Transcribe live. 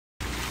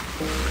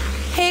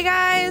Hey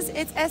guys,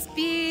 it's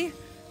SB.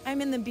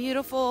 I'm in the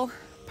beautiful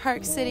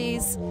Park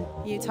Cities,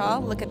 Utah.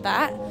 Look at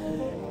that.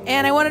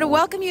 And I wanted to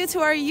welcome you to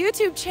our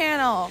YouTube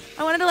channel.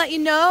 I wanted to let you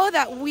know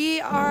that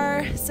we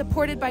are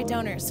supported by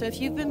donors. So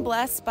if you've been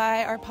blessed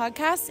by our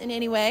podcast in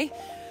any way,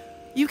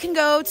 you can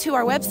go to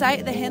our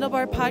website,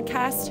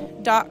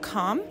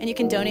 thehandlebarpodcast.com, and you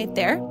can donate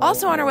there.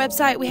 Also on our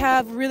website, we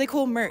have really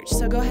cool merch.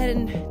 So go ahead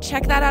and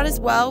check that out as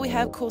well. We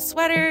have cool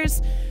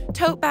sweaters,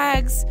 tote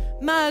bags,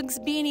 mugs,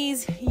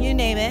 beanies, you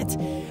name it.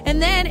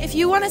 And then if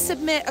you want to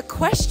submit a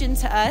question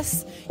to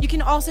us, you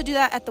can also do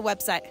that at the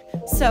website.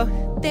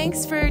 So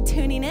thanks for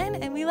tuning in,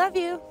 and we love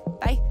you.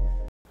 Bye.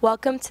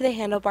 Welcome to the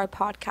Handlebar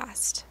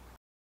Podcast.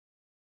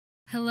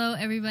 Hello,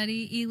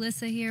 everybody.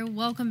 Elissa here.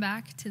 Welcome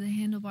back to the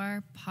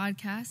Handlebar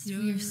Podcast. Yeah.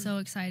 We are so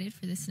excited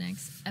for this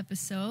next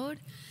episode.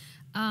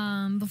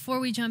 Before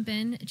we jump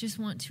in, I just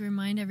want to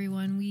remind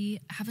everyone we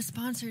have a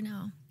sponsor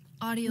now,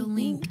 Audio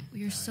Link.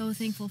 We are so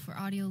thankful for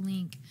Audio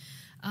Link.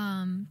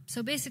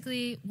 So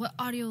basically, what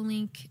Audio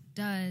Link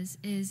does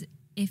is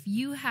if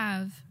you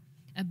have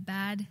a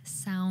bad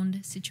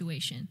sound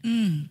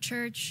situation,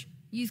 church,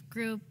 youth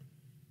group,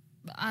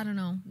 I don't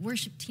know,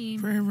 worship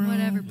team, prayer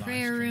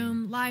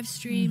room, live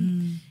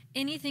stream,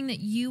 anything that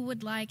you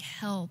would like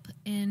help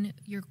in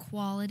your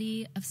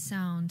quality of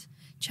sound,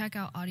 check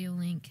out Audio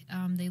Link.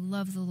 They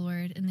love the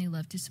Lord and they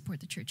love to support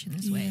the church in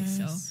this way.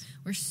 So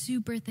we're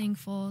super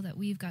thankful that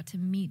we've got to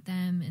meet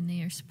them and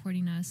they are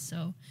supporting us.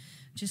 So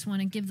just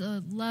want to give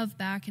the love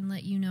back and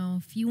let you know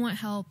if you want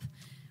help.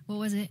 What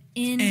was it?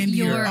 In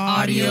your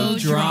audio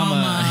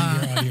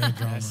drama.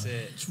 That's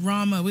it.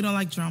 Drama. We don't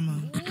like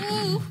drama.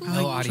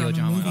 No audio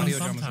drama. Audio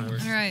drama.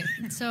 All right.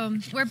 So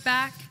we're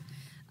back.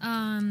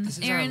 Aaron,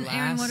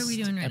 what are we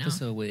doing right now?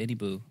 Episode with Any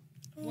Boo.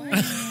 What?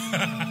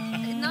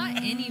 Not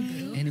Any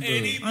Boo. Any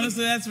Boo.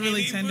 Honestly, that's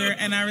really tender,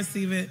 and I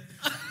receive it.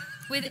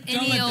 With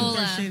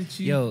Eniola.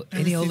 Yo,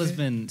 Eniola's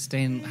been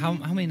staying. How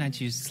many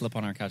nights you slept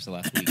on our couch the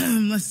last week?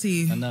 Let's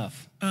see.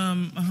 Enough.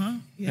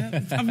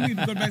 Yeah. I need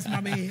to go back to my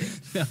bed.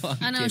 No,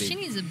 I know kidding. she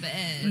needs a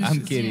bed.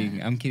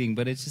 I'm kidding,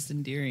 but it's just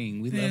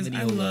endearing. We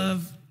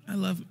love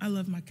Eniola. I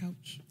love my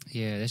couch.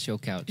 Yeah, that's your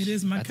couch. It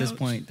is my couch. At this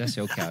point, that's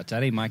your couch.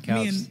 That ain't my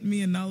couch.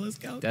 Me and Nola's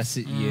couch. That's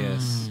it.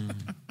 Yes.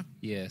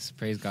 Yes.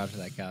 Praise God for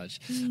that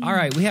couch. All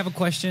right, we have a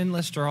question.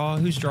 Let's draw.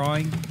 Who's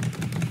drawing?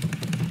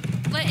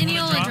 Let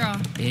Eniola draw.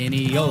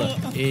 Eniola.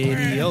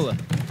 Eniola.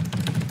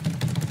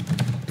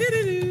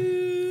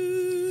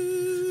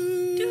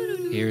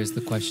 Here is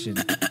the question.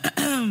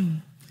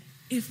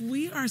 If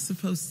we are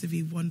supposed to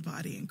be one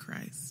body in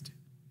Christ,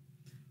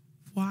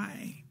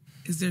 why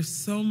is there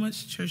so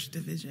much church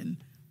division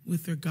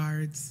with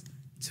regards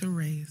to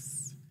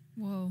race?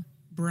 Whoa.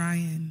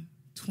 Brian,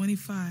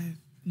 25,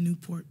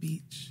 Newport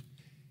Beach.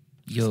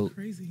 Yo,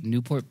 crazy.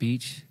 Newport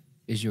Beach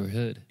is your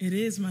hood. It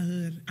is my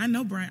hood. I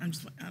know Brian.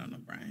 I don't know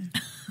Brian.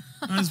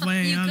 I'm just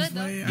playing.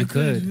 You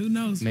could. Who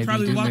knows? Maybe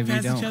Probably you do, walk maybe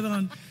past you each don't. other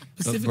on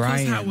Pacific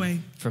Brian, Coast Highway.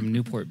 From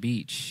Newport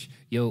Beach.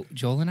 Yo,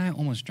 Joel and I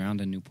almost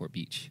drowned in Newport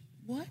Beach.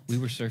 What? We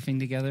were surfing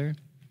together,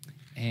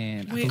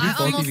 and Wait, I both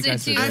of almost you did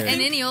guys too, were there.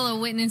 and Eniola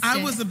witnessed it.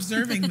 I was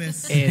observing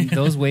this. And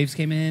those waves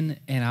came in,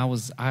 and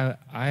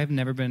I've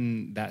never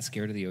been that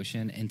scared of the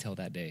ocean until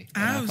that day.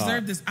 I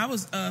observed this. I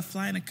was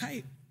flying a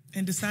kite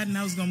and deciding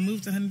I was going to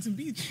move to Huntington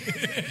Beach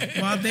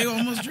while they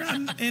almost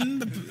drowned in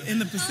the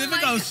Pacific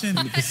Ocean.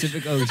 In the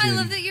Pacific Ocean. I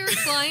love that you were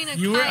flying a kite.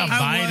 You were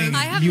abiding.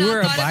 I have You not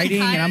were thought of a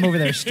abiding, kite. and I'm over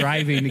there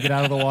striving to get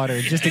out of the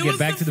water just to get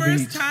back to the It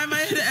was the beach. first time I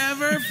had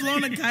ever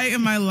flown a kite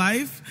in my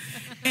life,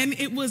 and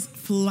it was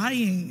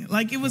flying.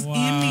 Like, it was in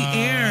the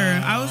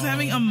air. I was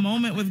having a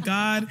moment with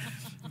God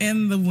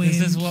and the wind.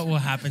 This is what will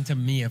happen to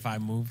me if I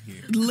move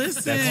here.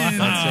 Listen.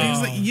 Wow. He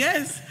was like,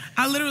 yes.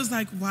 I literally was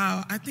like,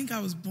 wow, I think I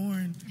was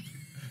born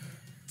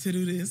to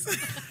do this.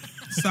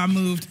 So I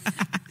moved.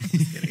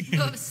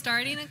 But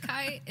starting a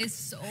kite is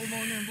so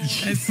vulnerable.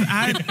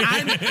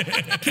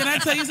 Can I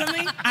tell you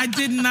something? I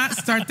did not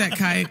start that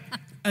kite.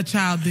 A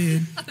child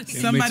did.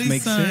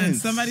 Somebody's son,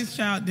 sense. somebody's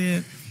child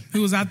did,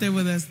 who was out there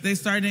with us. They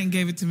started it and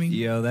gave it to me.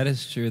 Yo, that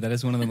is true. That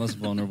is one of the most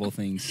vulnerable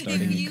things,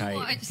 starting If a you kite.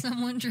 watch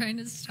someone trying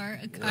to start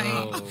a kite,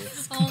 Whoa.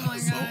 oh my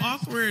So god,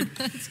 awkward.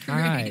 that's crazy. All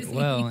right.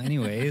 Well,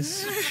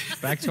 anyways,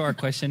 back to our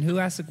question. Who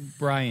asked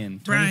Brian?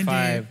 Brian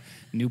 25,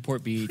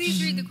 Newport Beach.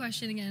 Please read the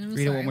question again. I'm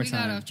Read it sorry, one more we got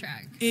time. off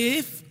track.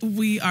 If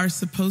we are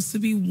supposed to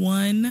be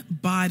one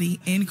body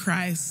in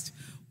Christ,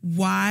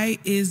 why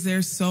is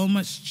there so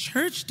much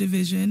church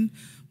division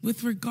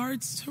with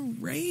regards to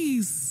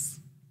race?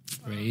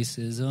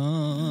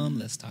 Racism.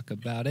 Let's talk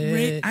about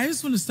it. I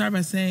just want to start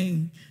by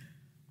saying,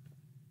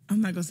 I'm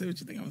not going to say what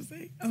you think I'm going to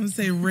say. I'm going to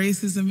say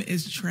racism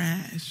is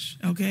trash,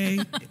 okay?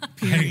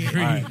 Period.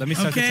 All right, let me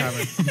start Okay.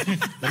 the timer.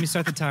 Let me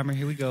start the timer.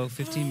 Here we go.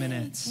 15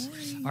 minutes.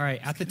 All right,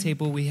 at the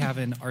table we have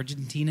an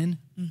Argentinian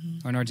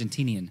or an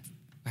Argentinian.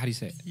 How do you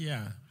say it?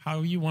 Yeah,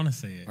 how you want to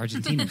say it.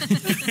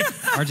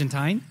 Argentinian.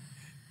 Argentine?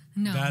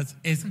 No,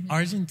 It's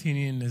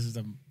Argentinian. Is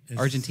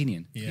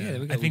Argentinian. Yeah, there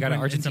we go. I We think got an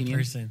when it's a Argentinian.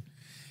 person.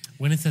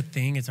 When it's a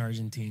thing, it's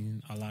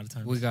Argentinian a lot of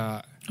times. We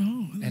got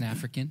an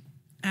African.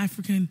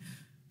 African.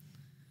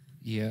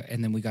 Yeah,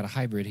 and then we got a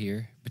hybrid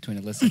here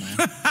between Alyssa and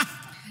I.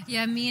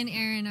 Yeah, me and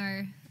Aaron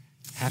are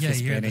Half You're the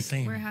Hispanic.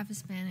 same. we're half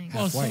Hispanic.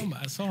 Well,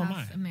 white. so am I.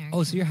 half American.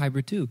 Oh, so you're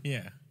hybrid too.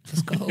 Yeah.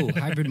 Let's go.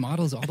 Hybrid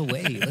models all the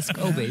way. Let's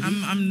go, baby.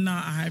 I'm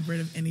not a hybrid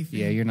of anything.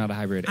 Yeah, you're not a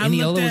hybrid. I looked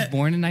Eniola was at-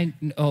 born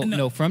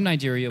in from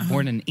Nigeria,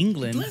 born in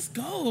England. Let's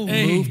go.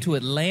 Moved to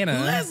Atlanta.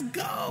 Let's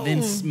go.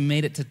 Then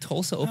made it to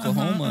Tulsa,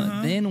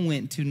 Oklahoma. Then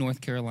went to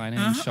North Carolina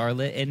and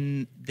Charlotte,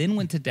 and then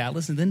went to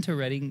Dallas, and then to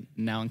Reading.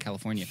 Now in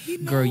California.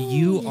 Girl,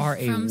 you are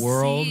a From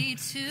world sea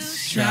to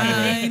traveler.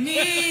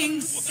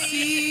 Shining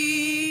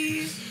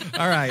sea.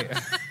 All right.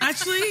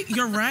 Actually,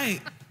 you're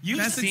right.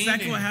 That's seen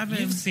exactly it. what happened.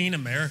 You've seen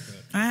America.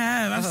 I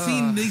have. I've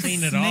seen this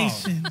Seen it all.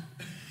 nation.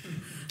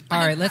 All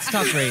right. Let's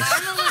talk race.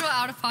 I'm a little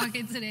out of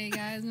pocket today,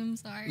 guys. I'm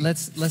sorry.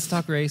 Let's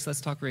talk race.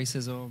 Let's talk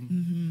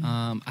racism.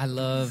 I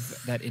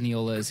love that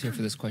Eniola is here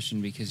for this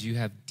question because you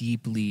have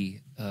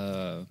deeply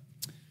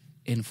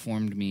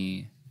informed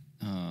me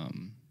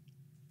on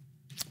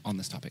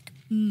this topic.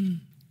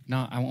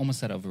 Now, I almost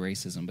said over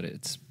racism, but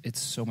it's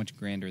so much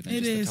grander than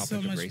It just the is topic so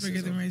of much racism.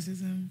 bigger than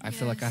racism. I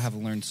feel like I have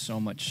learned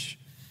so much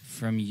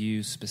from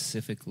you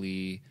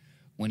specifically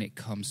when it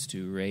comes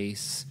to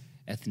race,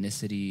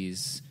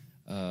 ethnicities.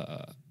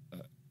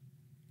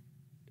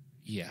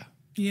 Yeah.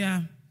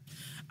 Yeah.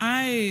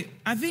 I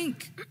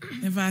think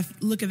if I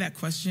look at that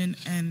question,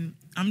 and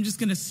I'm just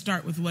going to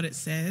start with what it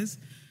says,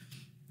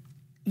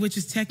 which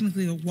is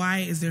technically why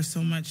is there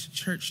so much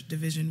church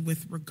division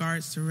with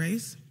regards to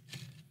race?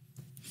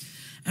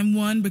 And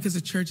one, because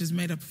the church is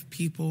made up of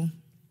people.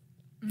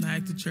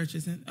 Like the church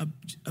isn't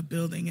a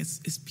building,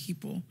 it's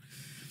people.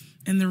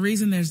 And the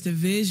reason there's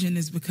division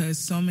is because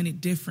so many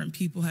different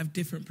people have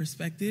different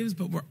perspectives,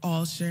 but we're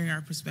all sharing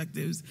our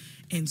perspectives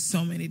in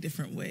so many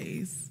different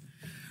ways.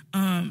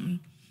 And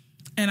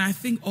I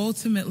think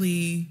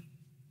ultimately,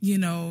 you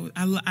know,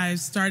 I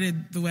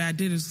started the way I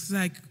did. It's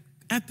like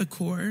at the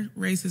core,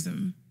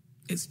 racism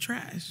is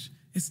trash.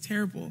 It's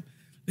terrible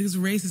because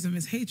racism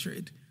is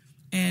hatred.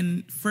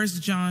 And 1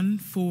 John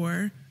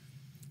 4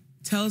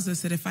 tells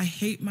us that if I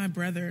hate my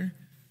brother,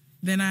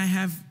 then I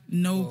have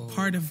no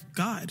part of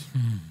God.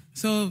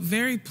 So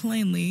very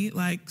plainly,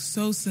 like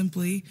so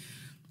simply,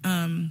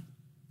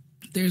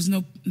 there's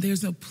no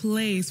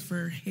place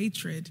for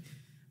hatred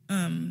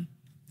in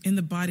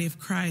the body of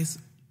Christ.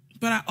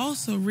 But I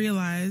also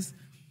realize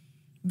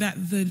that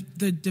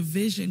the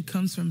division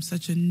comes from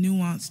such a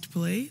nuanced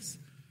place.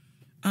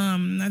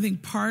 I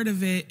think part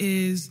of it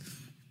is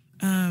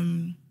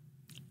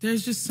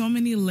there's just so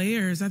many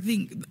layers. I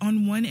think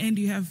on one end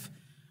you have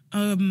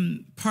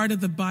part of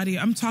the body.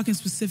 I'm talking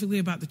specifically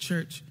about the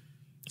church.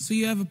 So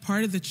you have a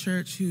part of the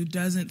church who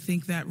doesn't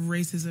think that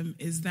racism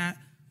is that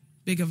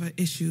big of an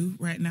issue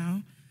right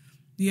now.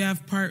 You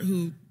have part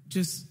who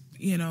just,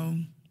 you know,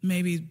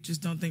 maybe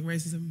just don't think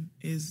racism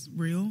is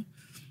real.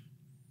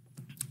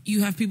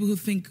 You have people who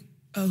think,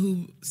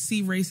 who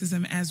see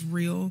racism as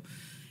real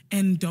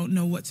and don't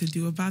know what to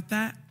do about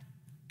that.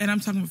 And I'm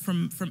talking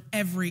from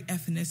every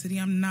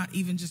ethnicity. I'm not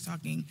even just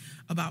talking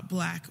about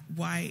black,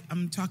 white.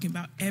 I'm talking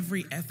about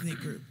every ethnic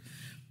group.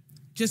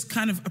 Just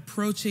kind of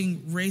approaching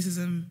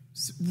racism,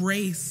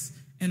 race,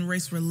 and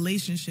race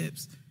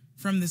relationships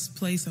from this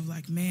place of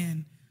like,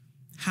 man,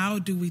 how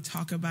do we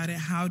talk about it?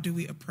 How do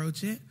we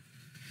approach it?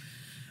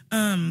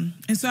 And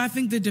so I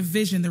think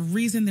the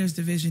reason there's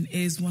division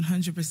is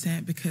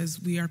 100% because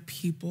we are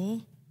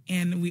people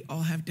and we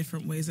all have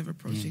different ways of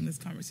approaching this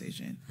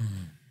conversation.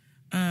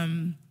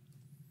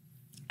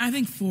 I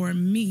think for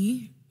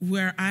me,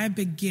 where I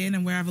begin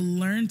and where I've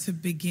learned to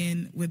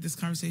begin with this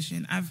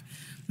conversation,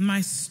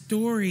 my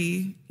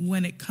story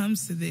when it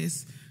comes to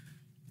this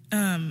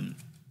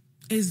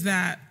is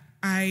that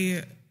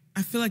I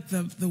feel like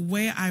the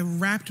way I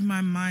wrapped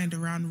my mind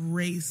around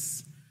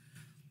race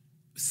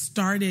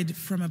started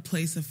from a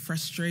place of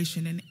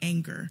frustration and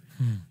anger.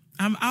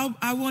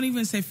 I won't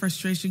even say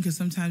frustration because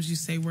sometimes you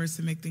say words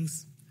to make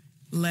things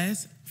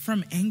less,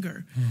 from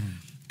anger.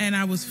 And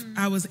I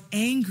was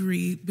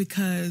angry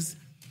because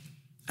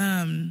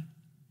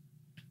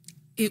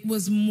it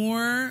was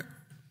more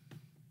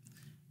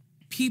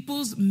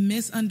people's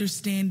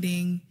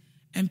misunderstanding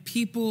and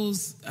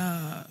people's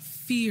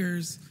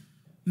fears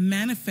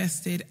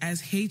manifested as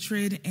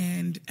hatred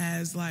and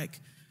as like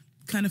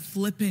kind of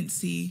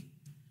flippancy.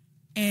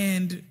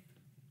 And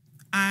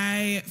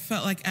I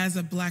felt like as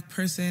a black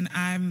person,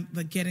 I'm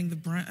like getting the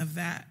brunt of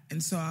that.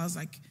 And so I was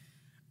like,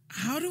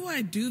 how do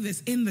I do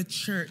this in the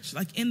church,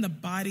 like in the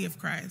body of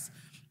Christ,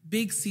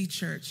 Big C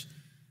church?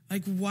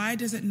 Like, why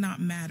does it not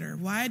matter?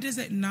 Why does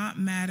it not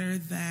matter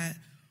that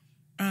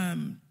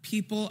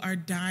people are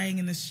dying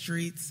in the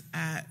streets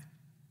at,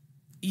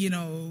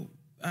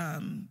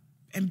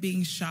 and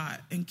being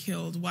shot and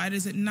killed? Why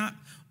is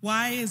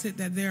it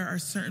that there are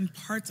certain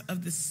parts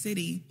of the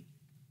city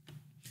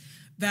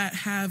that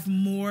have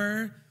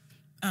more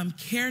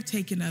care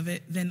taken of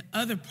it than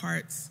other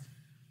parts?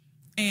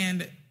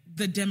 And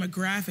the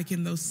demographic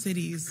in those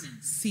cities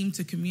seem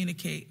to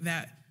communicate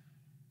that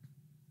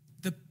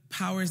the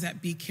powers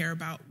that be care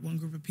about one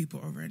group of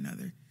people over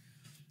another.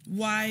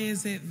 Why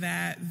is it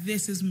that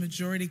this is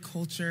majority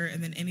culture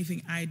and then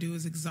anything I do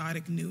is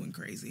exotic, new, and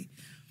crazy?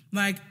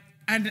 Like,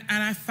 and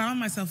I found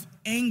myself,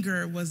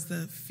 anger was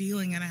the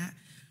feeling, and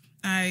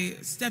I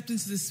stepped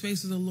into this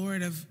space with the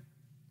Lord of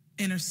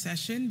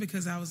intercession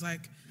because I was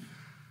like,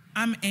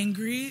 I'm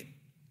angry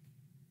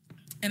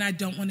and I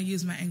don't want to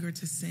use my anger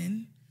to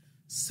sin.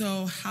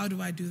 So how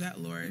do I do that,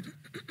 Lord?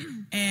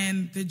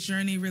 And the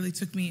journey really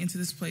took me into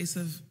this place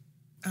of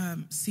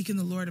seeking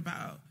the Lord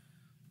about,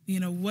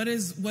 what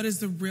is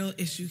the real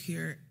issue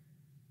here?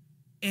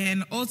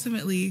 And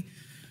ultimately,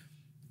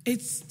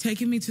 it's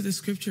taken me to the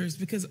scriptures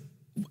because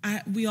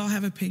we all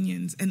have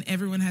opinions and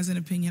everyone has an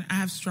opinion. I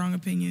have strong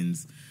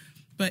opinions.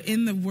 But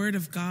in the word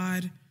of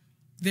God,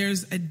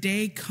 there's a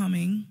day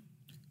coming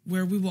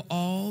where we will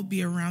all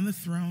be around the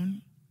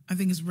throne. I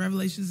think it's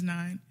Revelation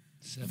 7.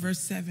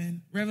 Verse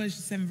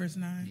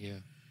 9. Yeah.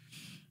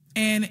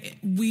 And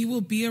we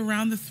will be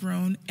around the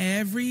throne.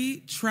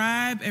 Every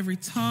tribe, every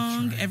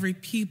tongue, every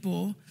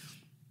people.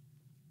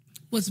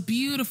 What's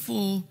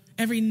beautiful,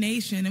 every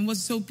nation, and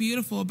what's so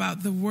beautiful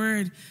about the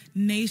word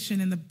nation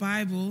in the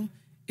Bible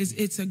is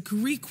it's a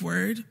Greek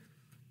word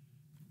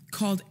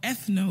called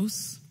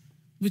ethnos,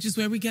 which is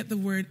where we get the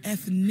word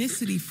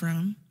ethnicity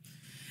from.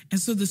 And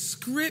so the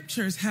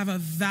scriptures have a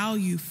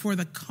value for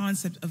the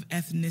concept of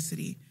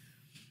ethnicity.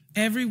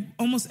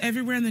 Almost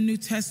everywhere in the New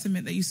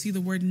Testament that you see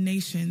the word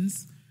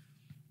nations,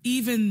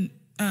 even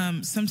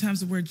sometimes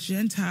the word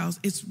Gentiles,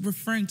 it's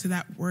referring to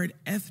that word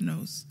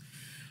ethnos.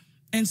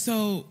 And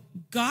so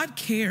God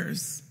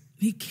cares.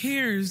 He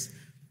cares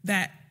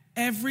that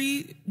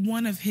every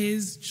one of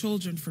his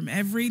children from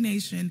every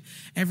nation,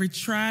 every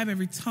tribe,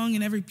 every tongue,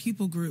 and every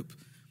people group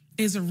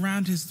is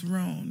around his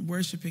throne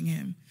worshiping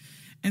him.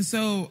 And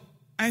so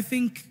I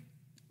think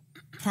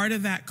part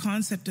of that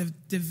concept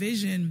of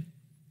division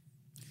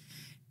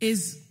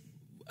is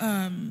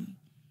I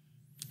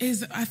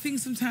think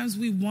sometimes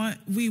we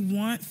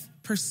want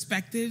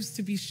perspectives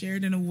to be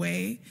shared in a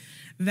way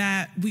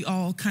that we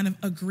all kind of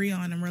agree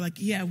on, and we're like,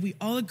 yeah, we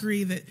all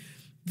agree that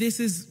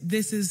this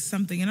is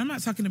something. And I'm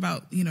not talking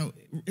about,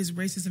 is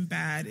racism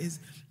bad? Is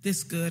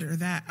this good or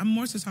that? I'm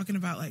more so talking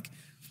about like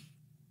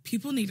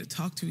people need to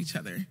talk to each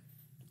other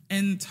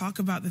and talk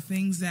about the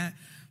things that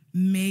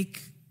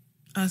make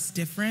us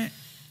different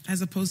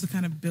as opposed to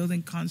kind of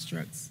building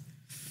constructs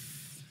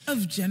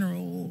of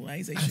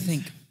generalization. I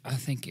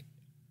think,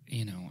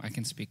 I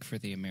can speak for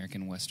the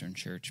American Western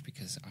Church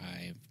because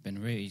I've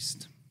been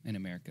raised in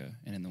America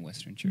and in the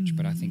Western Church. Mm-hmm.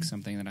 But I think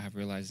something that I have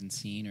realized and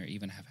seen or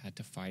even have had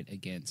to fight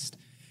against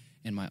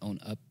in my own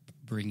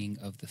upbringing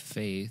of the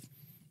faith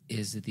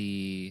is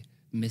the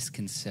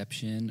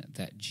misconception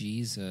that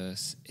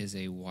Jesus is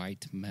a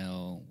white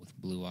male with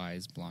blue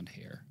eyes, blonde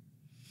hair.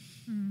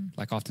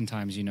 Like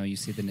oftentimes, you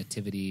see the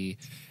nativity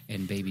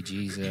and baby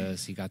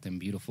Jesus, he got them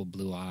beautiful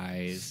blue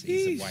eyes,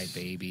 he's a white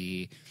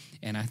baby.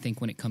 And I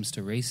think when it comes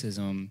to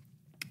racism,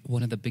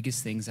 one of the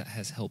biggest things that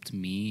has helped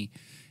me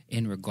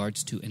in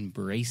regards to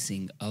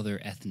embracing other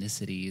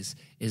ethnicities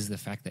is the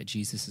fact that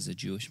Jesus is a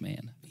Jewish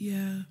man.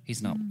 Yeah.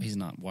 He's not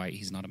white,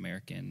 he's not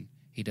American.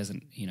 He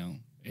doesn't,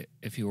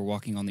 if he were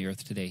walking on the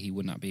earth today, he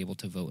would not be able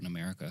to vote in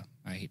America.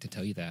 I hate to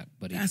tell you that,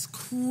 but that's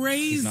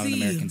crazy. He's not an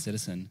American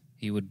citizen.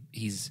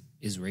 He's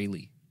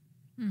Israeli.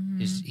 Mm-hmm.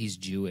 He's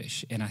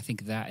Jewish. And I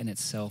think that in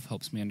itself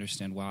helps me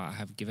understand, wow, I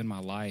have given my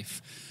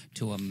life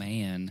to a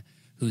man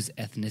whose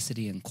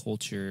ethnicity and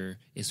culture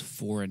is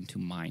foreign to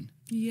mine.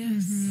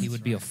 Yes. He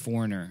would be a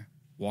foreigner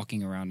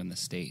walking around in the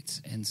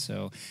States. And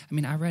so,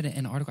 I read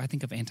an article, I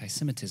think of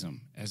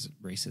anti-Semitism as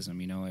racism.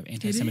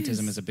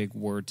 Anti-Semitism is a big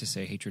word to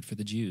say hatred for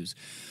the Jews.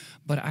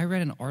 But I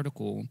read an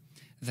article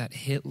that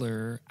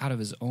Hitler, out of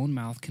his own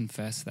mouth,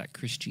 confessed that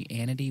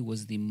Christianity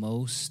was the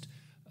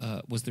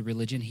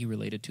religion he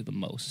related to the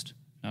most.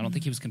 Now, I don't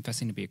think he was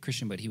confessing to be a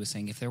Christian, but he was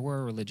saying, if there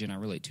were a religion I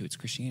relate to, it's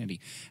Christianity.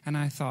 And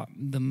I thought,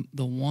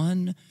 the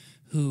one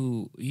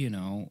who,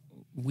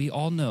 we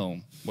all know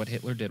what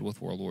Hitler did with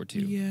World War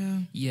II. Yeah.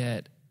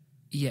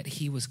 Yet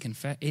he was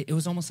it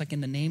was almost like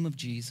in the name of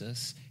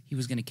Jesus, he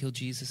was going to kill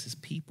Jesus'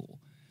 people.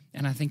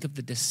 And I think of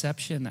the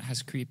deception that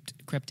has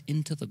crept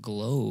into the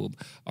globe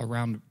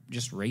around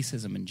just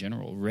racism in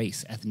general,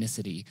 race,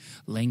 ethnicity,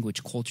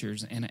 language,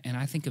 cultures. And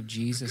I think of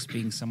Jesus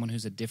being someone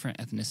who's a different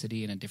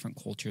ethnicity and a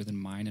different culture than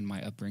mine in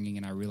my upbringing.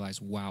 And I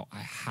realize, wow, I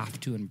have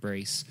to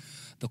embrace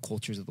the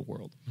cultures of the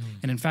world.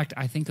 And in fact,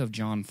 I think of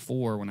John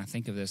 4 when I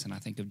think of this, and I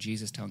think of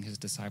Jesus telling his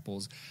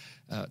disciples,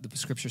 the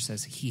scripture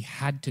says he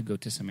had to go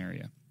to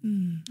Samaria.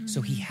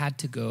 So he had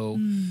to go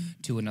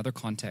to another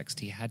context.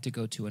 He had to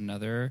go to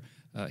another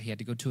he had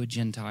to go to a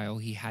Gentile.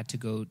 He had to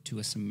go to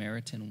a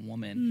Samaritan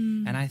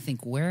woman. And I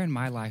think, where in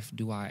my life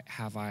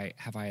have I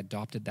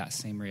adopted that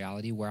same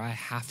reality where I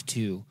have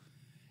to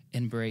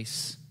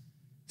embrace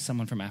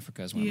someone from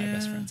Africa as one of my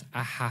best friends?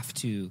 I have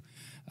to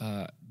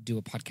do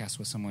a podcast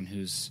with someone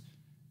who's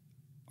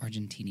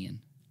Argentinian.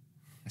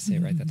 I say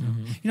it right that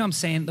time. You know what I'm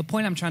saying? The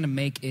point I'm trying to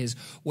make is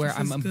where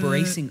I'm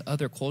embracing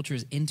other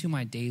cultures into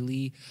my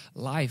daily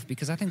life,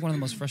 because I think one of the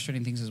most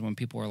frustrating things is when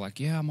people are like,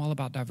 yeah, I'm all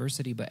about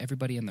diversity, but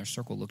everybody in their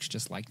circle looks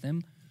just like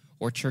them,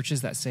 or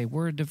churches that say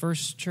we're a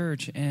diverse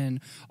church and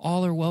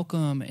all are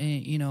welcome,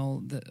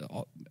 and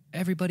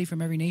everybody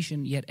from every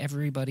nation, yet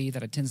everybody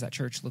that attends that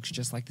church looks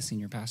just like the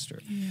senior pastor.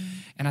 Yeah.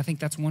 And I think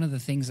that's one of the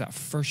things that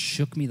first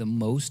shook me the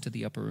most to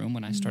the upper room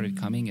when I started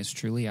coming, is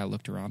truly I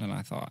looked around and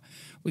I thought,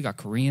 we got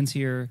Koreans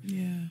here,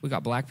 we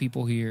got black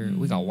people here,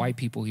 we got white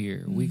people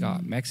here, we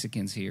got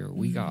Mexicans here,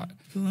 we got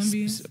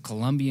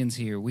Colombians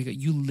here, we got,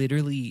 you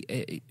literally,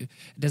 it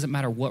doesn't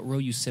matter what row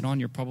you sit on,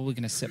 you're probably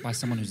going to sit by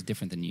someone who's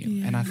different than you.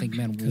 Yeah. And I think,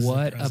 man,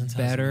 what a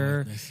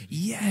better,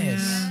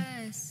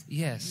 yes.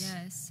 Yeah.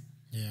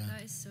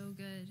 That is so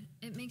good.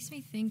 It makes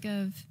me think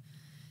of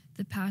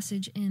the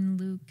passage in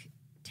Luke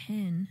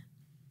 10,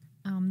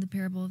 the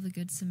parable of the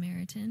Good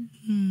Samaritan,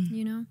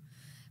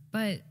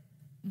 But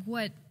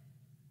what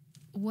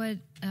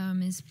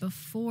is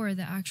before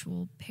the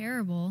actual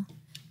parable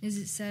is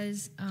it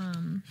says,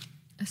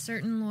 a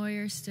certain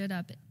lawyer stood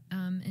up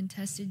and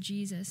tested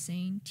Jesus,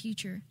 saying,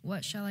 "Teacher,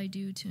 what shall I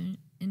do to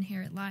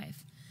inherit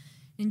life?"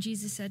 And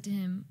Jesus said to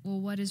him, "Well,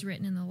 what is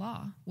written in the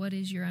law? What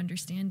is your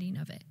understanding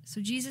of it?"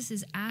 So Jesus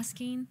is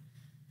asking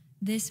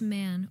this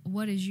man,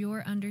 what is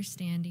your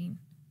understanding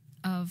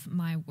of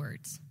my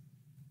words?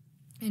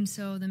 And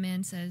so the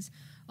man says,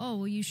 "Oh,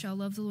 well, you shall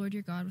love the Lord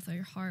your God with all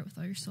your heart, with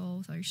all your soul,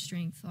 with all your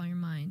strength, with all your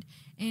mind,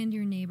 and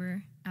your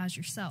neighbor as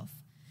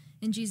yourself."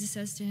 And Jesus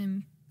says to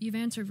him, "You've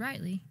answered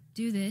rightly.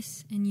 Do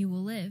this, and you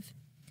will live."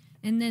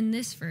 And then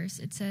this verse,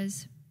 it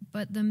says,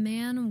 "But the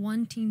man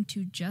wanting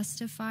to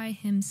justify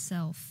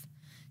himself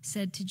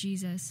said to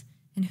Jesus,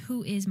 'And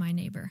who is my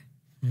neighbor?'"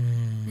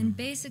 And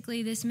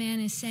basically this man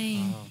is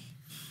saying,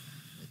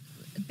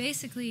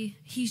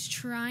 he's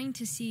trying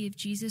to see if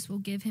Jesus will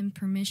give him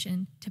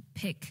permission to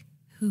pick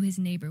who his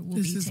neighbor will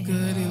be to him. This is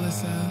good,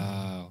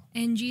 Elissa.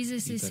 And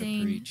Jesus is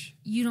saying,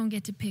 you don't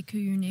get to pick who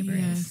your neighbor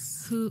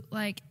is.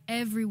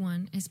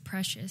 Everyone is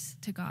precious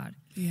to God.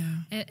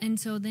 Yeah. And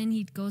so then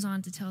he goes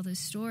on to tell this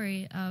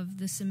story of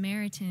the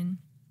Samaritan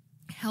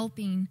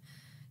helping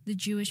the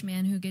Jewish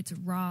man who gets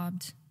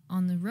robbed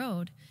on the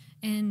road.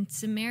 And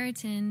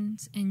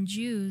Samaritans and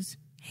Jews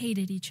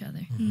hated each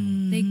other.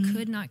 Mm-hmm. They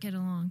could not get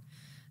along.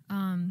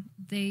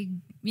 It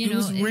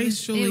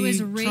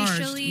was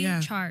racially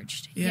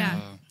charged.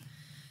 Yeah.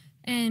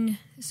 And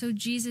so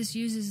Jesus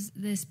uses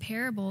this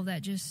parable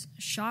that just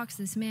shocks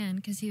this man,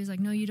 because he was like,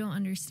 "No, you don't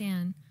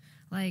understand.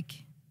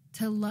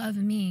 To love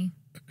me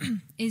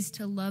is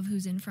to love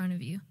who's in front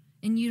of you.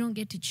 And you don't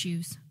get to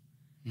choose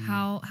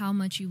how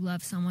much you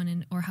love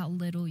someone or how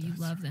little you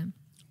love them."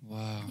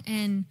 Wow.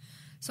 And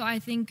so I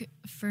think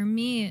for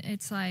me,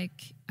 it's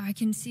like I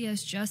can see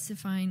us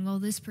justifying, well,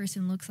 this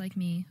person looks like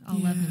me, I'll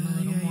love him a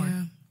little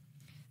more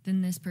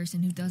than this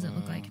person who doesn't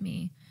look like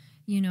me.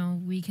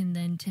 We can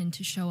then tend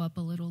to show up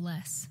a little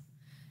less,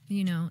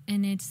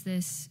 and it's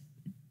this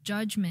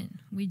judgment.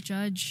 We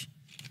judge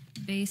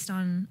based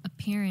on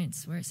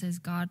appearance, where it says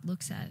God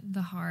looks at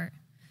the heart.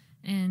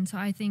 And so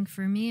I think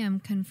for me, I'm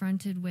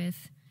confronted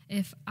with,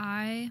 if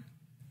I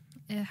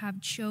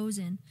have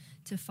chosen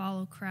to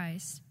follow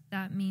Christ,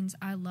 that means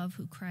I love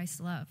who Christ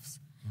loves.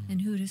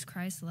 And who does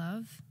Christ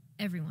love?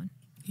 Everyone.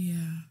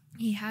 Yeah.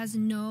 He has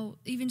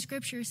even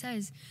Scripture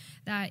says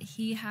that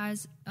he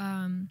has,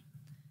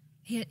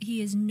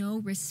 he is no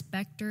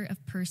respecter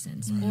of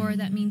persons, or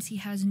that means he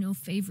has no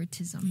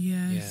favoritism.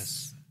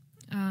 Yes.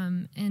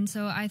 And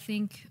so I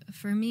think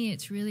for me,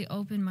 it's really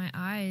opened my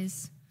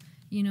eyes,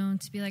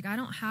 to be like, I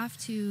don't have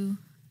to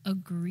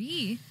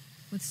agree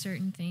with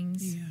certain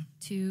things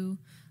to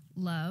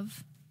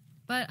love,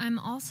 but I'm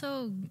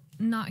also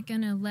not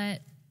going to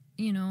let,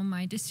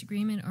 my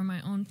disagreement or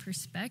my own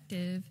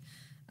perspective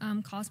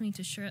cause me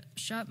to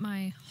shut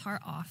my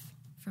heart off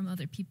from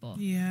other people.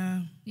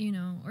 Yeah.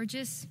 Or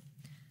just,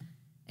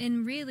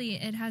 and really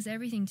it has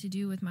everything to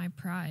do with my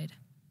pride.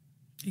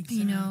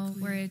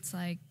 Exactly. Where it's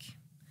like,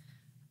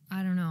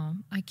 I don't know,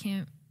 I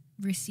can't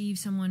receive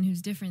someone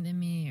who's different than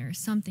me or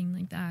something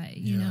like that,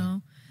 you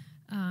know?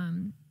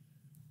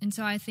 And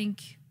so I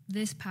think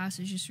this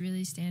passage just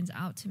really stands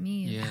out to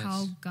me, and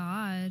how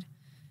God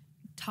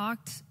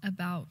talked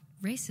about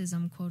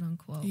racism, quote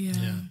unquote.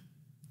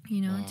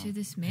 To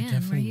this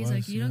man, where he's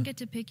like, you don't get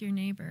to pick your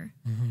neighbor.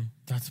 Mm-hmm.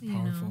 That's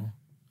powerful.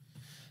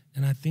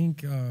 And I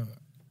think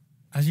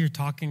as you're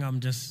talking,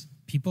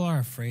 people are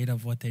afraid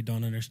of what they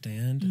don't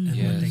understand and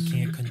what they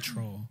can't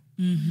control.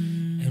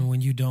 Mm-hmm. And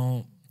when you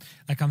don't,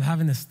 I'm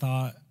having this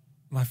thought,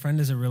 my friend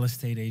is a real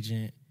estate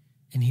agent,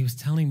 and he was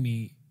telling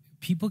me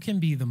people can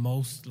be the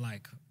most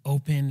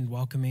open,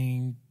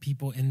 welcoming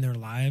people in their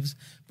lives,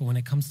 but when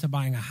it comes to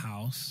buying a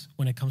house,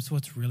 when it comes to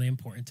what's really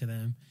important to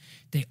them,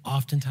 they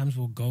oftentimes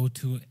will go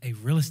to a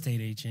real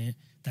estate agent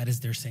that is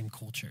their same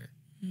culture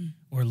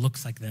or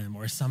looks like them,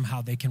 or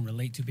somehow they can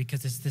relate to,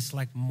 because it's this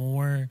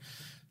more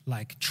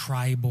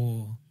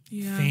tribal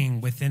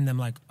thing within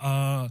them.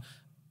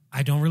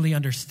 I don't really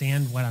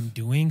understand what I'm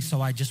doing,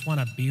 so I just want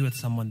to be with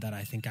someone that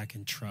I think I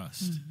can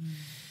trust. Mm-hmm.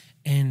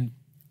 And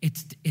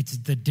it's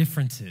the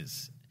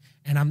differences.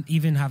 And I'm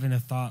even having a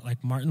thought,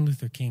 Martin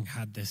Luther King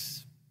had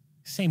this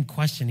same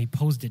question. He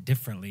posed it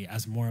differently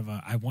as more of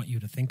I want you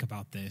to think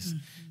about this,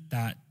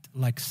 that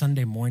like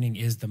Sunday morning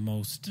is the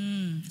most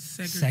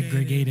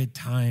segregated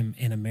time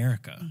in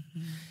America.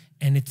 Mm-hmm.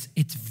 And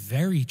it's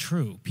very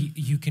true.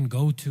 You can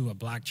go to a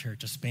black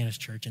church, a Spanish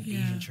church, an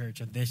Asian church,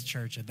 or this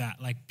church, or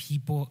that. Like,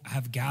 people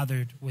have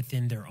gathered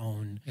within their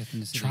own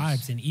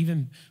tribes. And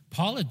even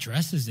Paul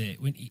addresses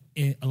it. When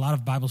a lot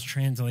of Bibles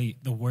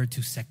translate the word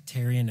to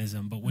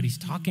sectarianism. But what he's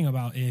talking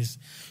about is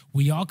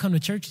we all come to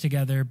church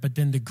together, but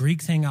then the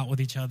Greeks hang out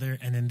with each other,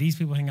 and then these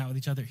people hang out with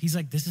each other. He's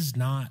like, this is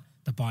not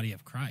the body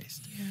of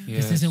Christ. Yeah.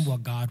 This isn't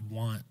what God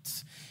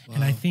wants. Wow.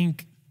 And I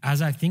think,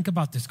 as I think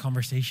about this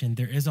conversation,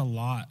 there is a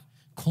lot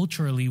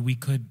culturally we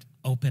could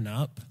open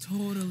up.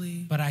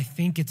 Totally. But I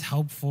think it's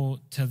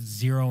helpful to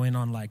zero in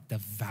on like the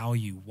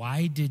value.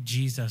 Why did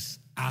Jesus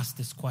ask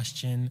this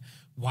question?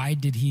 Why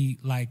did he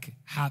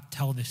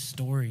tell this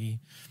story?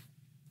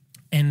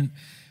 And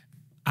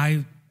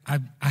I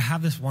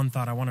have this one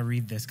thought. I want to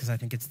read this because I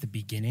think it's the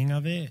beginning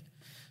of it.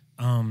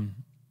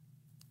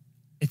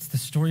 It's the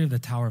story of the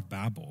Tower of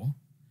Babel.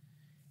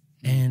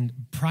 And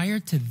prior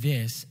to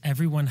this,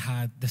 everyone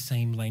had the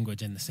same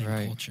language and the same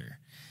culture.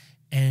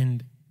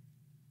 And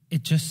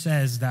it just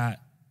says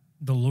that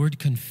the Lord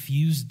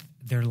confused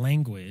their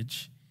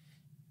language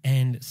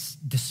and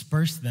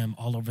dispersed them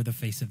all over the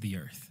face of the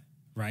earth,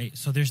 right?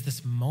 So there's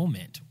this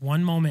moment.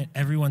 One moment,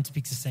 everyone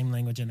speaks the same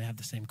language and they have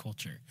the same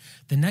culture.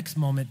 The next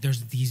moment,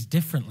 there's these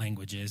different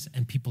languages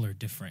and people are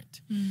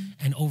different.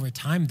 And over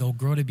time, they'll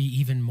grow to be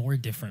even more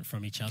different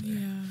from each other.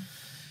 Yeah.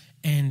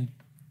 And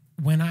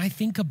when I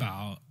think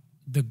about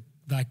the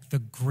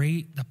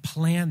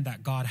plan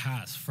that God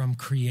has from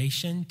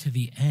creation to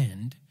the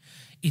end,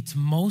 it's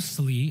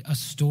mostly a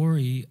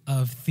story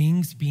of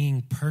things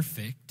being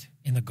perfect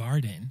in the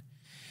garden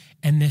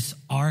and this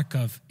arc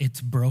of it's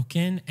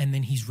broken and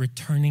then he's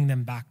returning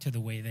them back to the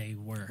way they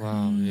were.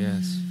 Wow,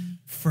 yes.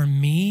 For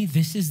me,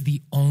 this is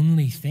the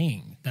only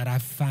thing that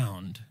I've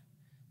found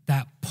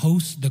that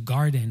post the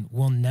garden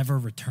will never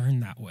return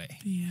that way.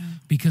 Yeah.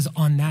 Because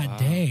on that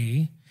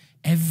day,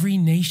 every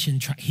nation,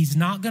 he's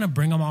not going to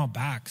bring them all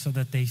back so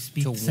that they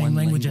speak the same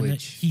language. And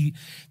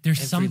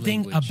there's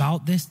something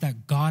about this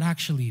that God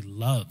actually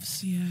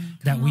loves. Yeah,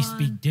 that we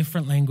speak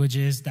different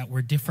languages, that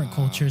we're different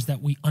cultures,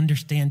 that we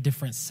understand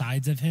different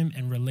sides of him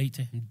and relate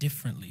to him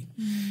differently.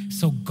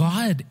 So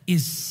God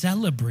is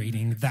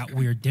celebrating that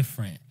we're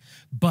different,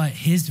 but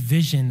his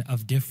vision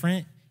of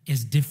different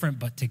is different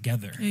but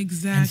together.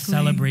 Exactly. And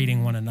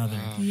celebrating one another.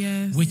 Wow.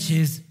 Yes. Which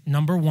is,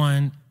 number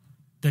one,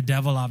 the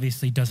devil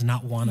obviously does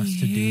not want us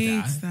to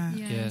do that.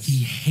 Yes.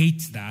 He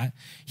hates that.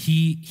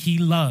 He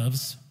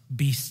loves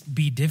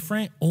be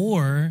different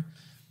or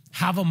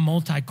have a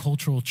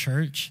multicultural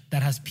church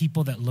that has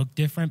people that look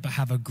different but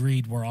have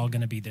agreed we're all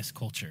going to be this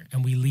culture.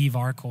 And we leave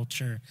our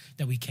culture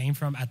that we came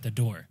from at the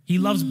door.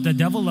 The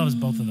devil loves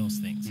both of those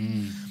things.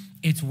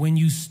 It's when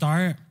you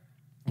start,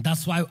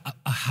 that's why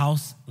a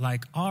house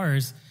like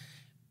ours,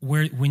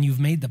 when you've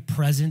made the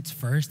presence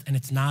first and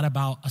it's not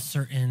about a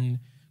certain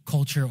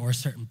culture or a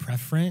certain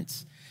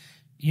preference,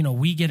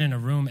 we get in a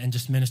room and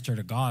just minister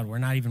to God. We're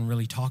not even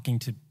really talking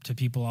to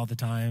people all the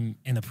time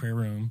in the prayer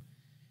room.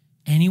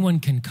 Anyone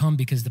can come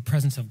because the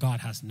presence of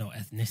God has no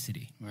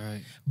ethnicity.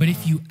 Right. But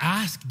if you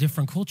ask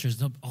different cultures,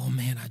 they'll, oh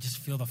man, I just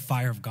feel the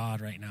fire of God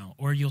right now.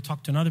 Or you'll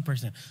talk to another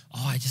person,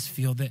 oh, I just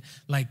feel that.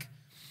 Like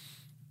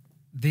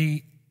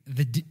the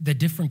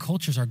different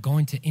cultures are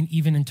going to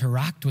even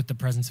interact with the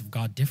presence of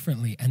God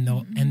differently, and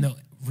they'll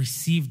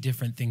receive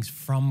different things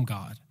from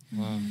God.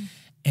 Wow.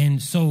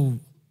 And so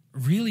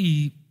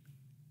really,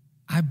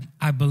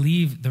 I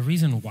believe the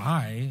reason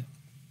why,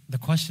 the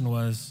question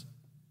was,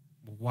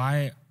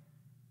 why,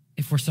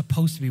 if we're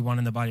supposed to be one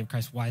in the body of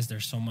Christ, why is there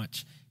so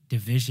much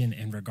division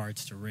in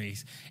regards to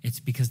race? It's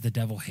because the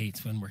devil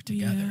hates when we're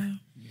together.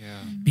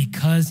 Yeah.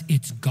 Because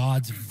it's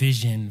God's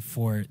vision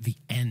for the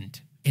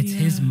end. It's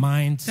his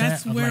mindset.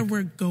 That's where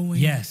we're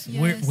going. Yes.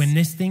 When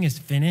this thing is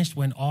finished,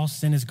 when all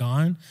sin is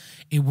gone,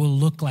 it will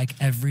look like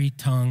every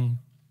tongue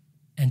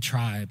and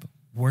tribe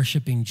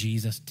worshiping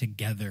Jesus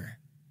together.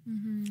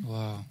 Mm-hmm.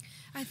 Wow.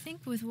 I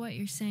think with what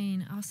you're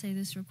saying, I'll say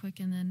this real quick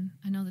and then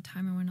I know the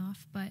timer went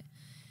off, but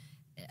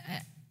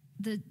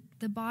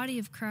the body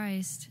of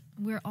Christ,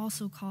 we're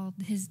also called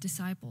his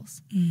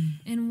disciples.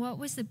 And what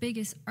was the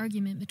biggest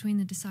argument between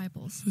the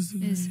disciples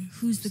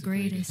who's the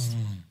greatest?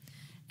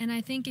 And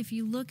I think if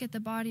you look at the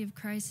body of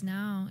Christ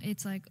now,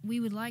 it's like we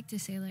would like to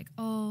say like,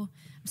 oh,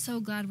 I'm so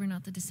glad we're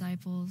not the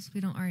disciples.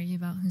 We don't argue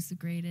about who's the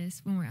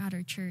greatest when we're at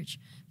our church.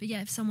 But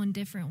yet if someone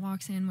different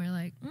walks in, we're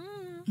like,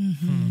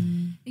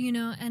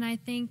 and I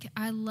think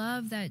I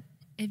love that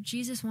if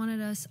Jesus wanted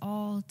us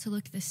all to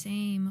look the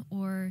same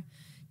or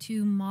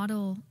to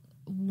model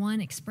one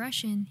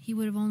expression, he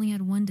would have only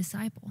had one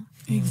disciple.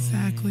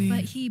 Exactly. But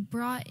he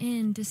brought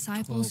in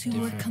disciples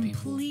who were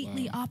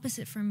completely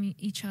opposite from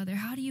each other.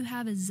 How do you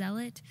have a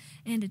zealot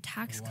and a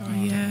tax collector?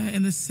 Yeah,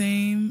 in the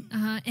same.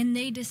 And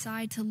they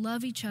decide to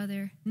love each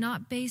other,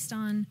 not based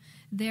on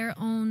their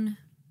own,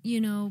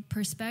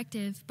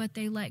 perspective, but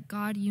they let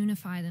God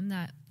unify them.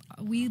 That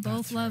we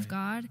both love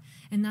God,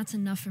 and that's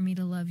enough for me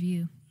to love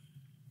you.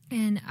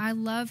 And I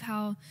love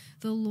how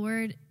the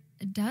Lord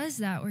does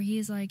that, where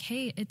he's like,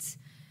 hey,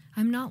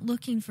 I'm not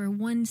looking for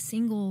one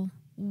single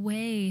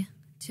way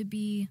to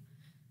be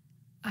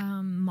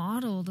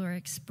modeled or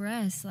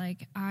expressed.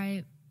 Like,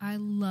 I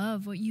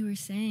love what you were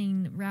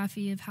saying,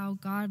 Rafi, of how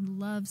God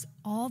loves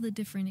all the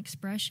different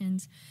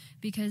expressions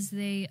because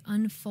they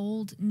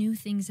unfold new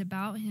things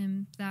about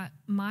him that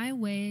my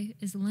way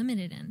is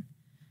limited in.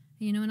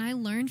 You know, and I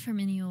learned from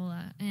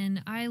Eniola,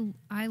 and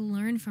I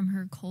learned from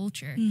her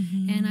culture,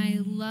 and I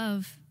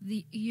love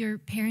your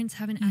parents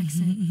have an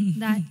accent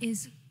that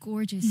is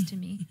gorgeous to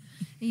me,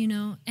 you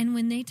know. And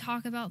when they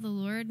talk about the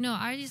Lord,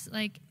 I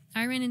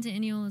ran into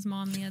Eniola's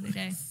mom the other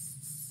day,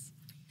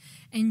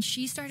 and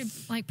she started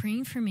like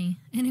praying for me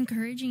and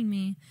encouraging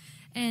me.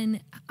 And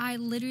I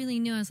literally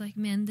knew, I was like,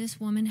 man, this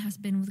woman has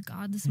been with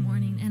God this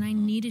morning, and I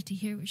needed to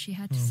hear what she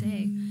had to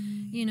say,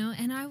 you know.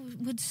 And I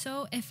would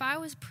if I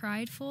was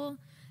prideful,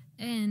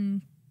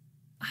 and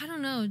I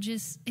don't know,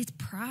 just it's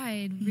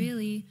pride,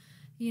 really.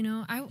 You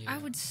know, I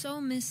would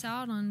so miss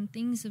out on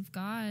things of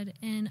God,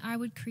 and I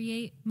would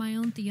create my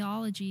own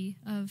theology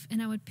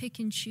and I would pick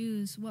and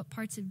choose what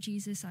parts of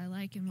Jesus I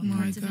like and what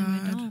parts of him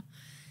I don't.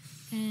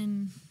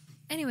 And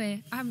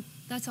anyway,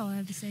 that's all I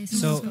have to say.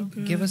 So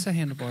give us a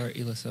handlebar,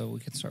 Elissa. We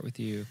can start with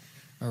you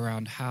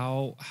around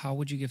how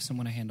would you give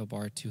someone a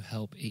handlebar to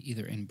help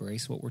either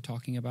embrace what we're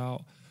talking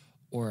about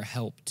or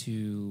help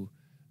to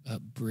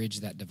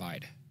bridge that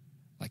divide?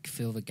 Like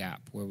fill the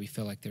gap where we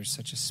feel like there's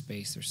such a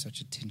space, there's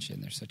such a tension,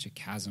 there's such a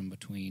chasm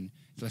between,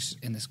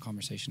 in this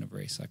conversation of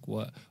race. Like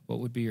what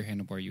would be your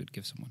handlebar you would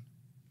give someone?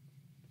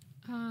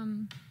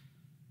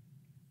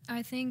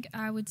 I think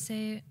I would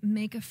say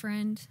make a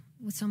friend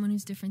with someone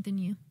who's different than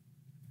you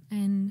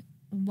and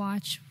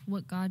watch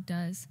what God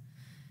does.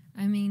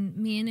 I mean,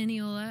 me and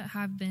Eniola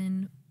have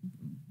been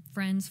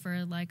friends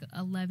for like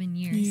 11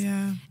 years.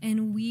 Yeah.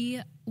 And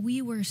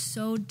we were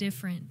so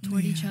different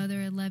toward each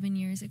other 11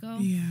 years ago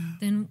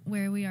than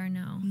where we are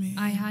now. Man.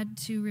 I had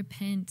to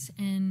repent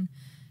and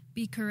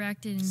be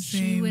corrected, and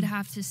she would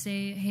have to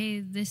say, hey,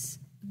 this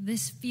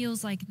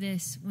feels like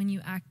this when you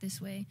act this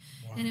way.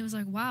 Wow. And it was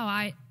like, wow,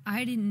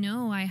 I didn't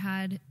know I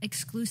had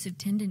exclusive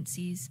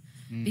tendencies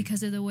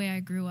because of the way I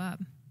grew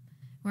up,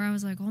 where I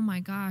was like, oh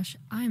my gosh,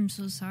 I'm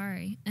so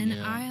sorry. And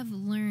I have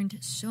learned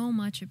so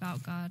much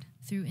about God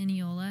through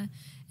Eniola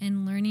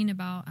and learning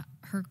about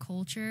her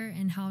culture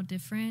and how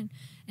different.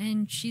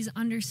 And she's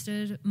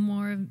understood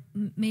more of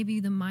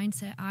maybe the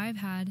mindset I've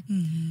had.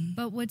 Mm-hmm.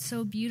 But what's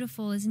so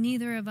beautiful is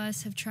neither of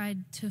us have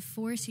tried to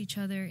force each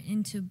other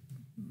into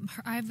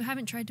I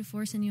haven't tried to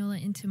force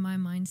Eniola into my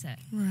mindset.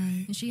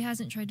 Right. And she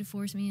hasn't tried to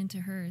force me into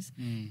hers.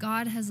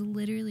 God has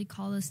literally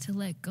called us to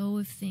let go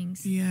of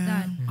things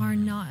that are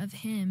not of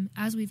him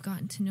as we've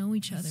gotten to know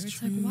each other.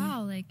 It's like,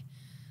 wow, like,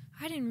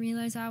 I didn't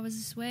realize I was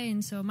this way.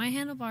 And so my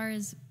handlebar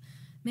is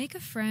make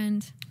a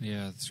friend.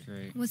 Yeah, that's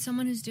great. With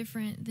someone who's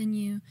different than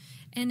you.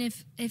 And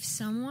if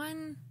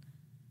someone,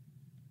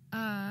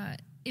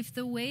 if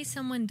the way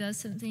someone does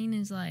something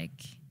is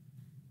like,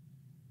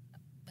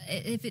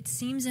 if it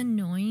seems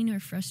annoying or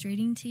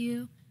frustrating to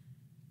you,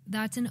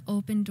 that's an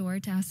open door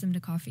to ask them to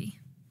coffee.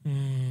 Be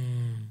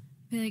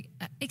like,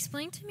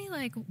 explain to me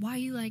like why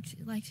you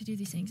like to do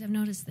these things. I've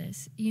noticed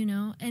this, you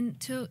know, and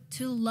to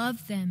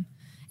love them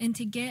and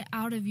to get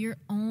out of your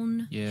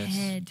own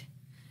head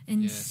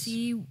and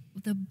see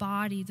the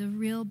body, the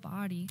real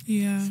body.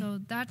 Yeah. So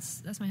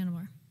that's my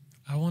handlebar.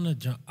 I want to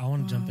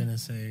jump in and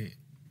say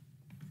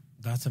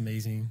that's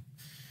amazing,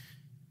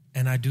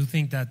 and I do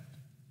think that,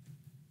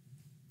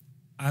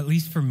 at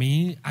least for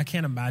me, I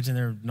can't imagine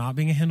there not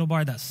being a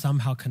handlebar that's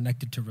somehow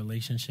connected to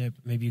relationship.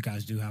 Maybe you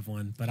guys do have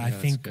one, but I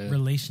think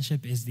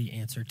relationship is the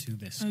answer to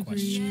this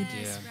question.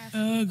 Yes,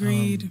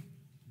 Agreed.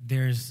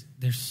 There's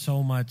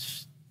so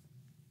much.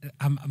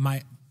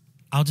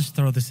 I'll just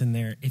throw this in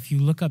there. If you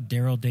look up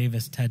Daryl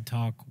Davis TED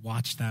Talk,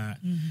 watch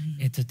that.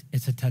 Mm-hmm.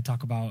 It's a TED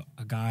Talk about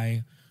a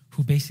guy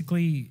who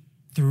basically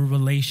through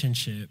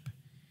relationship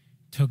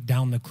took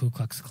down the Ku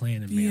Klux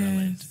Klan in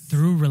Maryland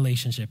through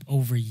relationship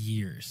over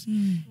years.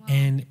 Wow.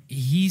 And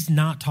he's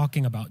not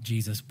talking about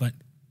Jesus, but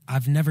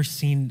I've never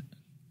seen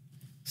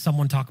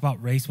someone talk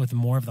about race with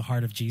more of the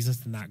heart of Jesus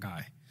than that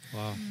guy.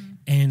 Wow.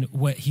 And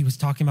what he was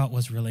talking about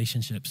was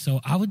relationships.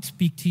 So I would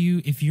speak to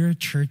you, if you're a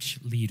church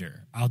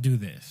leader, I'll do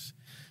this.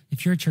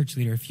 If you're a church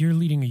leader, if you're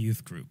leading a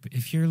youth group,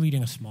 if you're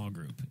leading a small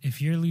group, if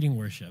you're leading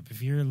worship,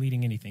 if you're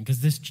leading anything,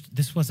 because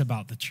this was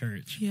about the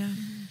church. Yeah.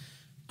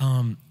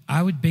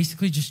 I would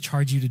basically just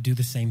charge you to do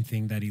the same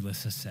thing that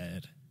Elissa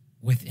said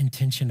with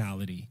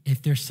intentionality.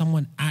 If there's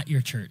someone at your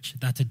church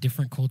that's a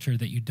different culture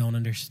that you don't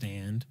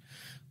understand,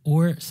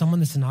 or someone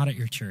that's not at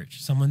your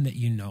church, someone that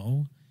you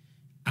know,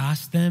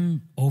 ask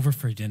them over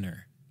for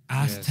dinner.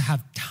 Ask to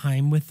have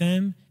time with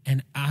them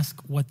and ask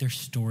what their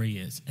story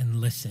is and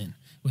listen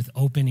with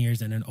open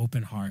ears and an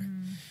open heart.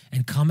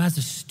 And come as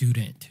a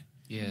student.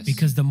 Yes.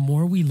 Because the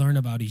more we learn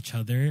about each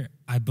other,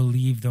 I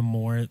believe the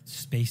more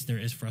space there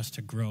is for us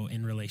to grow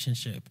in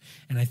relationship.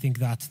 And I think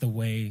that's the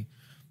way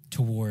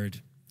toward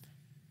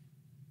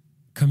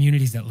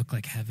communities that look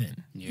like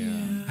heaven. Yeah.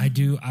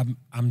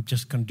 I'm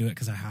just going to do it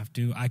because I have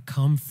to. I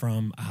come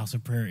from a house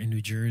of prayer in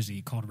New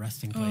Jersey called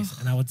Resting Place.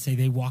 And I would say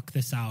they walk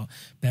this out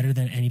better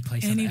than any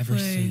place I've ever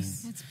seen.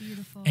 That's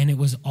beautiful. And it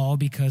was all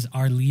because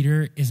our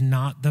leader is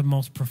not the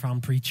most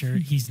profound preacher.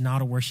 He's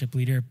not a worship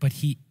leader, but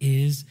he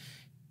is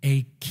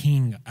a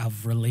king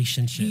of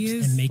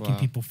relationships and making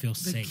people feel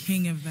safe. The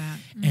king of that.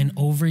 And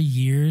over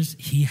years,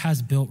 he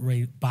has built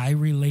by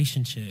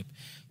relationship.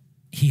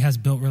 He has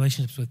built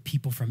relationships with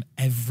people from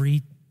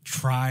every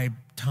tribe,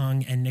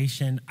 tongue, and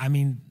nation. I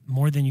mean,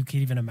 more than you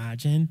could even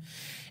imagine.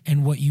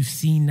 And what you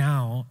see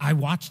now, I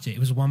watched it. It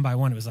was one by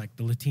one. It was like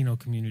the Latino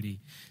community,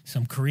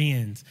 some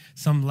Koreans,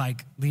 some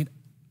like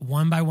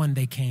one by one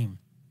they came.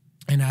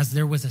 And as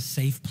there was a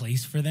safe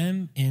place for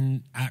them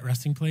at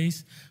Resting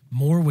Place,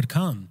 more would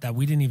come that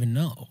we didn't even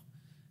know.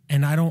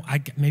 And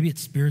maybe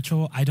it's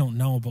spiritual, I don't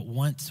know. But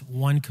once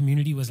one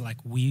community was like,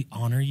 we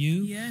honor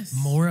you,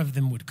 more of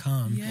them would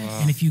come. Yes.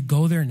 Wow. And if you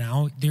go there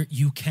now,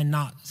 you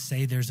cannot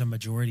say there's a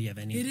majority of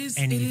anything.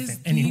 It is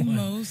the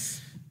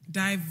most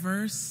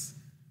diverse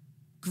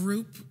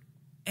group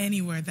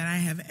anywhere that I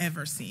have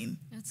ever seen.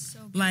 That's so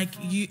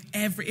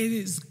beautiful. It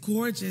is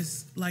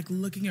gorgeous, like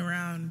looking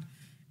around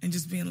and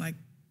just being like,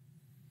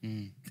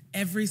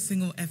 every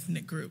single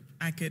ethnic group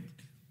I could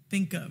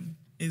think of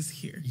is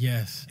here.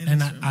 Yes.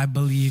 And I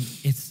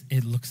believe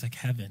it looks like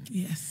heaven.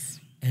 Yes.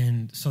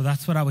 And so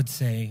that's what I would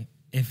say.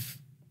 If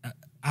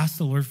ask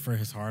the Lord for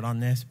his heart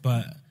on this,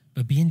 but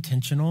be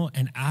intentional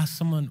and ask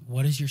someone,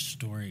 what is your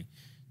story?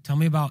 Tell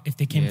me about if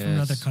they came from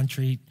another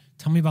country.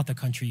 Tell me about the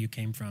country you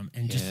came from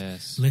and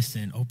just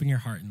listen. Open your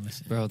heart and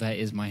listen. Bro, that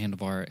is my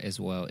handlebar as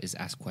well, is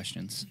ask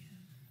questions. I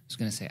was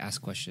going to say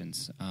ask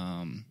questions.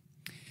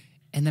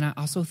 And then I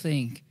also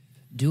think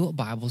do a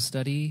Bible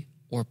study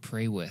or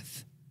pray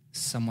with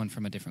someone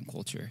from a different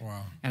culture.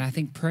 Wow. And I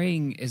think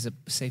praying is a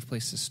safe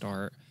place to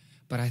start,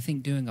 but I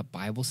think doing a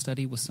Bible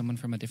study with someone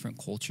from a different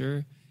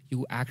culture,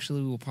 you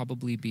actually will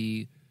probably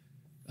be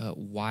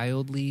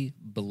wildly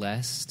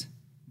blessed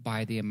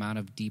by the amount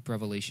of deep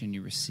revelation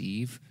you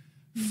receive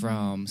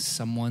from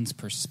someone's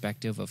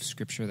perspective of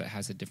Scripture that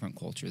has a different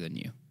culture than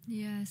you.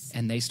 Yes.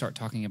 And they start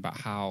talking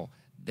about how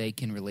they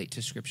can relate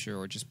to Scripture,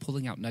 or just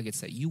pulling out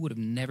nuggets that you would have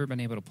never been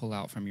able to pull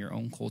out from your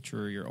own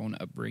culture or your own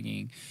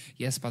upbringing.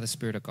 Yes, by the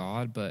Spirit of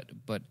God, but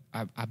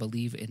I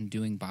believe in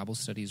doing Bible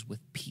studies with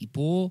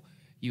people,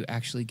 you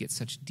actually get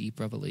such deep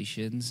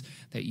revelations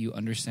that you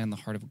understand the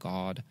heart of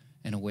God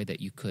in a way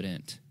that you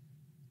couldn't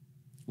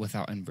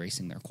without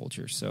embracing their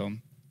culture. So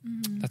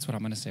that's what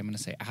I'm going to say. I'm going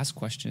to say ask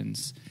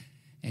questions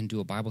and do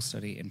a Bible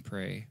study and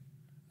pray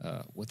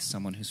with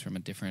someone who's from a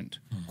different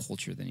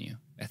culture than you,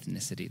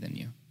 ethnicity than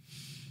you.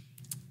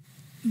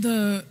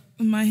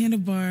 My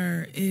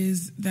handlebar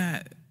is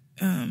that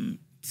to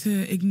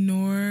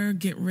ignore,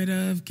 get rid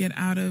of, get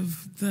out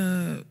of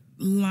the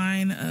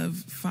line of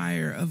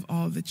fire of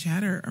all the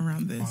chatter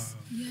around this.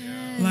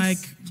 Yes. Like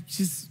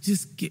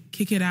just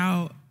kick it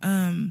out.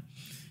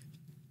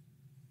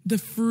 The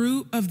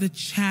fruit of the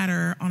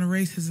chatter on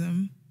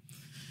racism.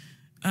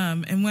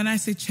 And when I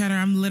say chatter,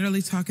 I'm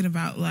literally talking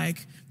about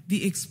like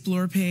the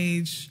explore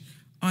page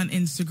on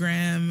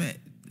Instagram,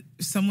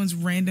 someone's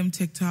random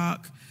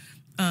TikTok,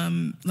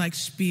 like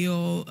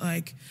spiel,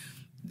 like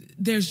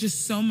there's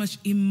just so much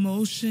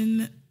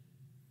emotion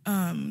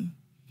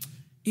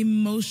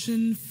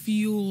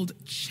fueled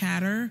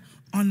chatter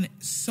on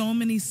so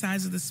many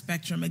sides of the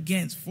spectrum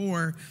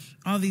for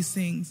all these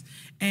things.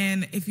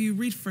 And if you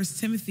read 1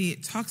 Timothy,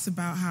 it talks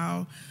about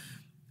how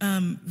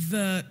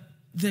the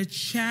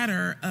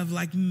chatter of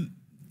like,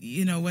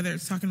 you know, whether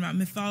it's talking about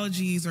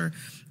mythologies or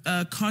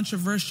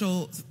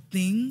controversial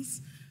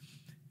things,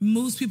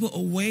 moves people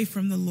away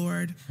from the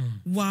Lord,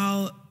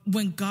 while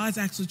when God's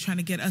actually trying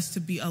to get us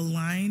to be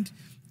aligned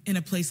in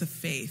a place of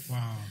faith.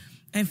 Wow.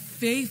 And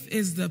faith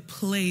is the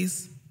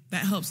place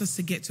that helps us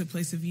to get to a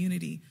place of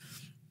unity.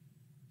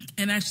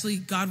 And actually,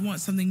 God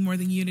wants something more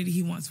than unity.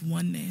 He wants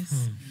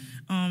oneness.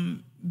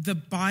 The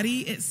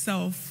body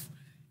itself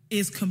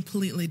is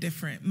completely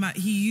different.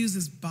 He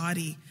uses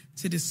body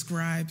to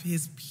describe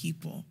his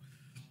people.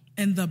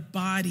 And the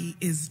body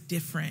is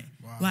different.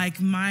 Wow. Like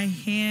my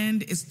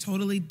hand is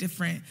totally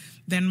different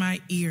than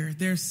my ear.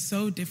 They're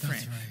so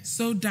different,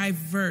 so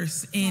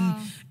diverse in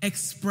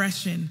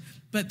expression,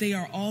 but they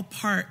are all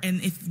part.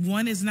 And if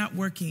one is not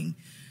working,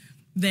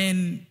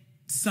 then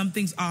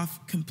something's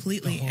off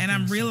completely. And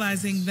I'm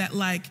realizing that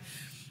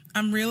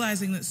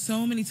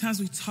so many times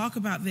we talk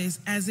about this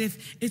as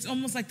if it's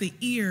almost like the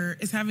ear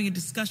is having a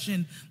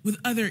discussion with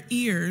other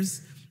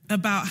ears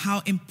about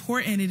how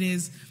important it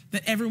is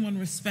that everyone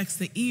respects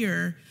the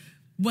ear,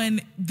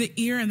 when the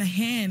ear and the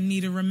hand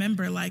need to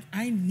remember, like,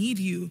 I need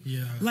you.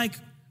 Yeah. Like,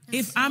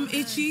 if so I'm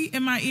itchy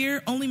in my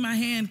ear, only my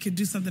hand could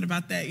do something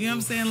about that. You know what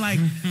I'm saying? Like,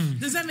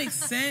 does that make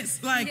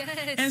sense? Like,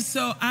 yes. And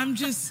so I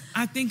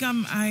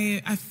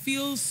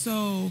feel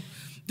so,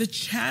 the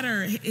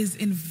chatter is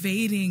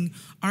invading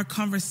our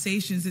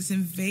conversations. It's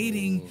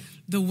invading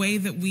the way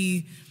that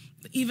we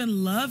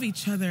even love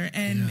each other.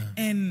 And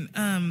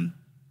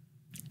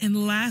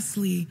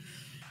lastly,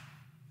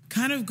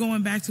 kind of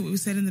going back to what we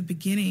said in the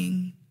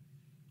beginning,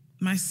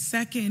 my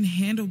second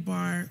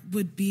handlebar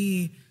would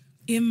be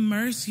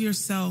immerse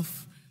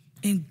yourself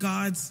in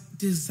God's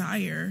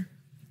desire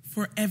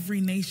for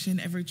every nation,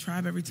 every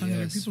tribe, every tongue,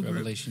 every people group.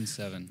 Revelation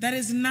 7. That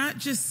is not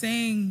just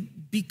saying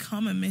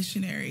become a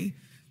missionary,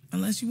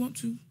 unless you want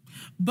to.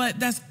 But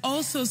that's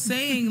also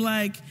saying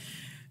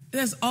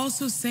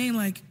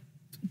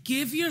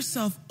give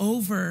yourself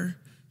over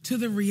to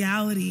the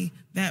reality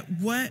that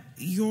what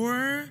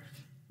your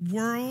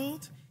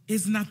world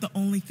is not the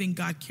only thing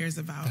God cares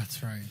about.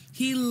 That's right.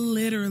 He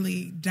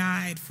literally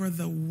died for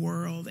the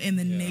world and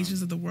the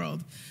nations of the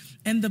world.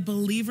 And the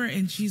believer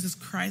in Jesus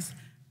Christ,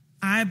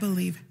 I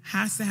believe,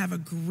 has to have a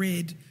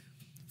grid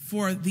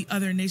for the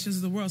other nations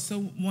of the world. So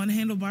one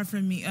handlebar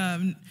for me,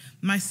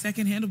 my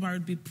second handlebar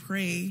would be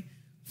pray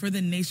for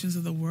the nations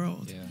of the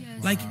world. Yeah.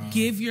 Yes. Like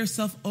give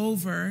yourself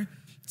over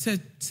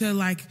to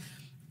like,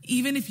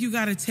 even if you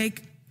got to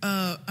take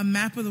a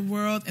map of the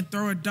world and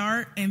throw a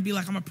dart and be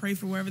like, I'm gonna pray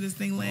for wherever this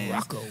thing lands.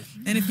 Morocco.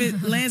 And if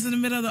it lands in the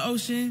middle of the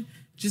ocean,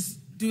 just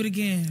do it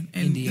again.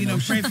 And,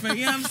 pray for,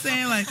 you know what I'm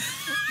saying? Like,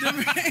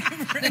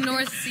 the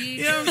North Sea.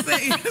 You know what I'm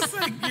saying? It's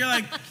like, you're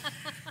like,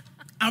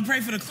 I'll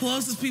pray for the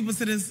closest people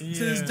to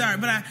this dart.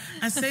 But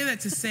I say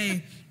that to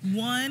say,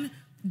 one,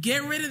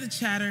 get rid of the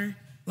chatter.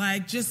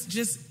 Like,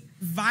 just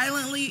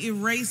violently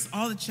erase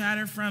all the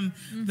chatter from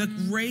the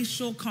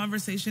racial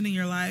conversation in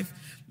your life,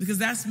 because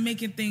that's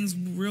making things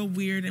real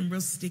weird and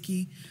real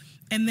sticky.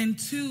 And then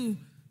two,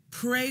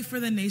 pray for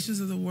the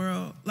nations of the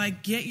world.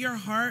 Like, get your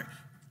heart,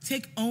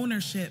 take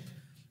ownership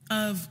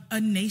of a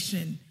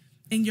nation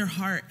in your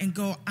heart and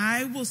go,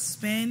 I will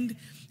spend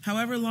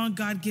however long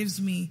God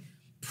gives me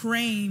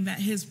praying that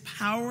his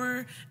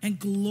power and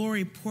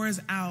glory pours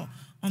out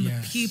on the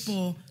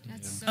people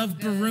of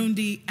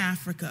Burundi,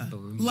 Africa.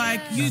 Like,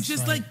 you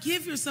just like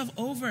give yourself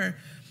over.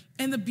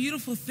 And the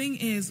beautiful thing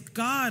is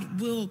God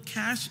will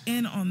cash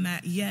in on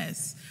that,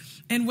 yes.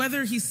 And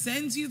whether he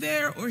sends you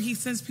there or he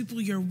sends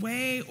people your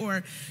way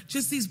or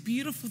just these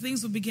beautiful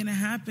things will begin to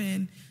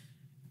happen.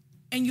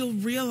 And you'll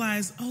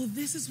realize, oh,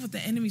 this is what the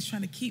enemy's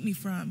trying to keep me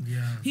from.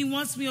 Yeah. He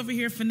wants me over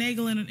here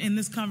finagling in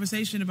this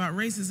conversation about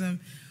racism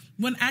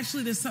when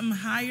actually there's something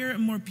higher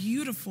and more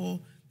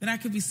beautiful that I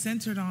could be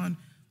centered on,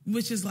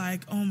 which is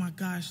like, oh my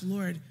gosh,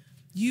 Lord,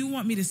 you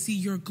want me to see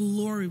your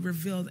glory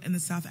revealed in the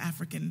South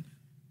African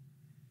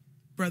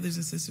brothers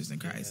and sisters in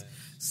Christ.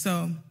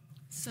 So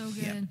good.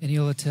 Yeah.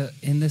 Eniola, to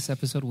end this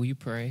episode, will you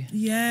pray?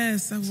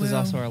 Yes, I will. This is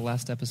also our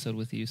last episode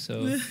with you,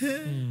 so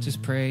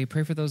just pray.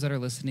 Pray for those that are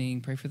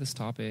listening. Pray for this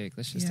topic.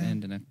 Let's just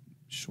end in a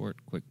short,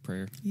 quick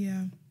prayer.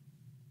 Yeah.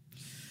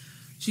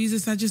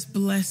 Jesus, I just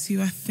bless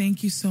you. I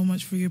thank you so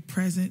much for your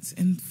presence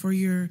and for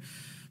your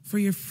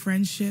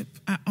friendship.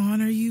 I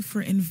honor you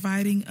for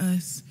inviting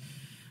us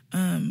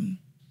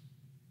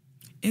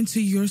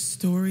into your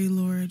story,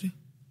 Lord.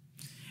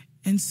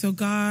 And so,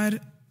 God,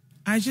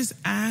 I just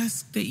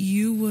ask that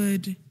you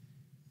would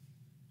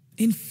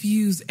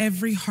infuse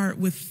every heart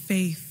with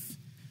faith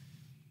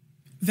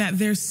that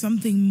there's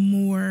something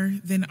more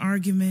than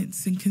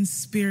arguments and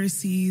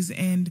conspiracies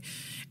and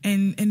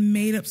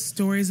made up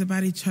stories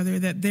about each other,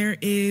 that there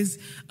is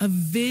a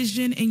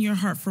vision in your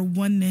heart for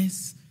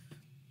oneness,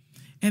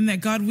 and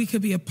that, God, we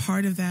could be a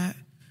part of that.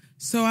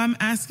 So I'm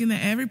asking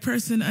that every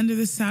person under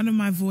the sound of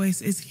my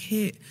voice is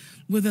hit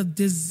with a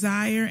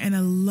desire and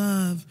a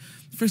love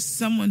for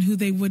someone who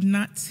they would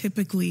not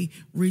typically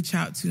reach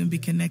out to and be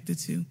connected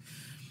to.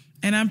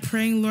 And I'm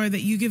praying, Lord,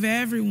 that you give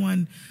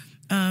everyone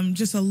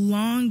just a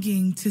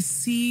longing to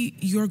see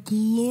your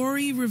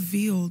glory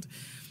revealed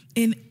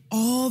in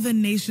all the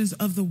nations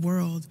of the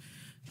world,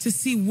 to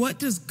see what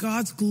does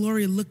God's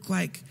glory look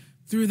like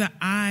through the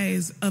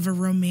eyes of a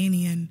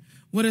Romanian.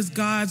 What does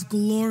God's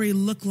glory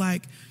look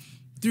like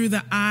through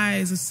the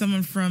eyes of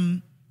someone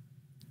from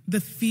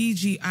the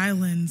Fiji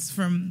Islands,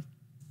 from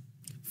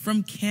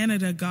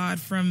Canada, God,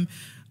 from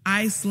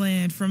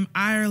Iceland, from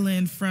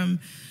Ireland, from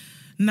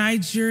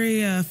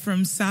Nigeria,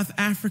 from South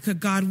Africa,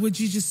 God? Would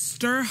you just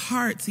stir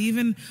hearts,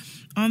 even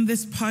on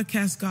this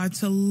podcast, God,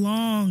 to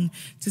long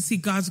to see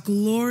God's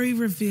glory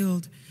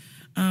revealed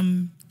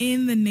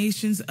in the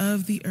nations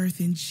of the earth.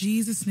 In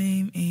Jesus'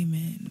 name,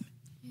 amen.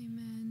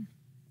 Amen.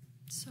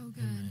 So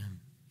good. Amen.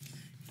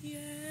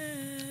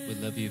 Yeah. We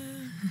love you.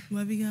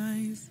 Love you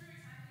guys.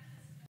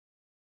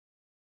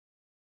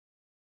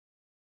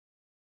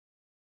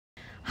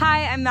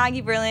 Hi, I'm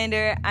Maggie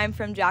Verlander. I'm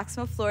from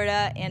Jacksonville,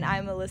 Florida, and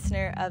I'm a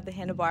listener of the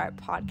Handlebar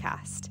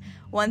podcast.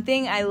 One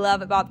thing I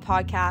love about the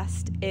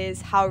podcast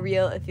is how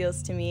real it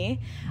feels to me.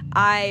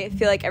 I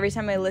feel like every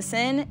time I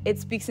listen, it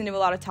speaks into a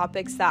lot of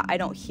topics that I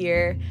don't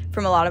hear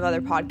from a lot of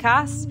other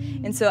podcasts.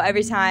 And so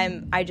every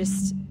time I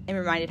just am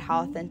reminded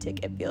how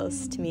authentic it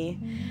feels to me.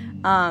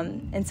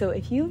 And so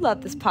if you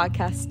love this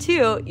podcast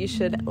too, you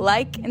should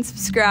like and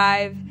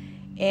subscribe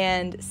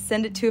and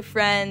send it to a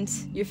friend,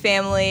 your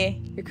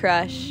family, your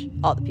crush,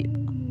 all the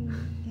people.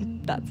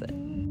 That's it.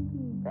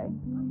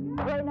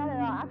 Wait,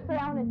 no. Actually,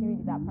 I wanted to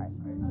read that part.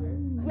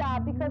 Yeah,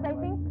 because I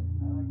think